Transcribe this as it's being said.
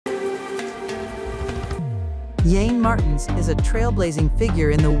YANE Martins is a trailblazing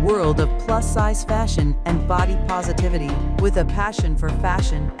figure in the world of plus-size fashion and body positivity. With a passion for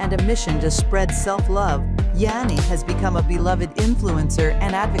fashion and a mission to spread self-love, YANE has become a beloved influencer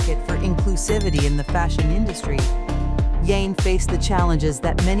and advocate for inclusivity in the fashion industry. YANE faced the challenges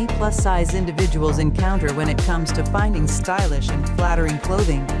that many plus-size individuals encounter when it comes to finding stylish and flattering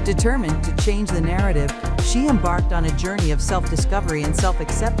clothing. Determined to change the narrative, she embarked on a journey of self-discovery and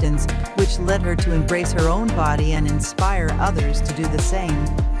self-acceptance, which led her to embrace her own body and inspire others to do the same.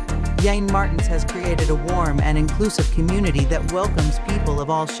 YANE Martins has created a warm and inclusive community that welcomes people of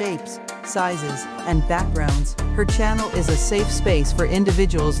all shapes, sizes, and backgrounds. Her channel is a safe space for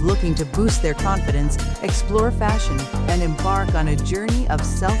individuals looking to boost their confidence, explore fashion, and embark on a journey of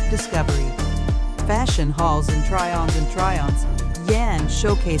self-discovery. Fashion hauls and try-ons YANE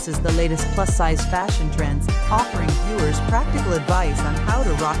showcases the latest plus-size fashion trends, offering viewers practical advice on how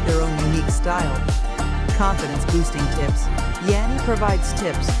to rock their own unique style. Confidence-boosting tips. YANE provides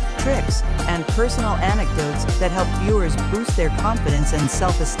tips, tricks, and personal anecdotes that help viewers boost their confidence and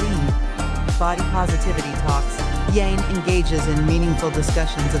self-esteem. Body positivity talks. YANE engages in meaningful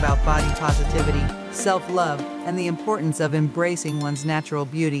discussions about body positivity, self-love, and the importance of embracing one's natural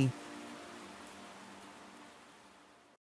beauty.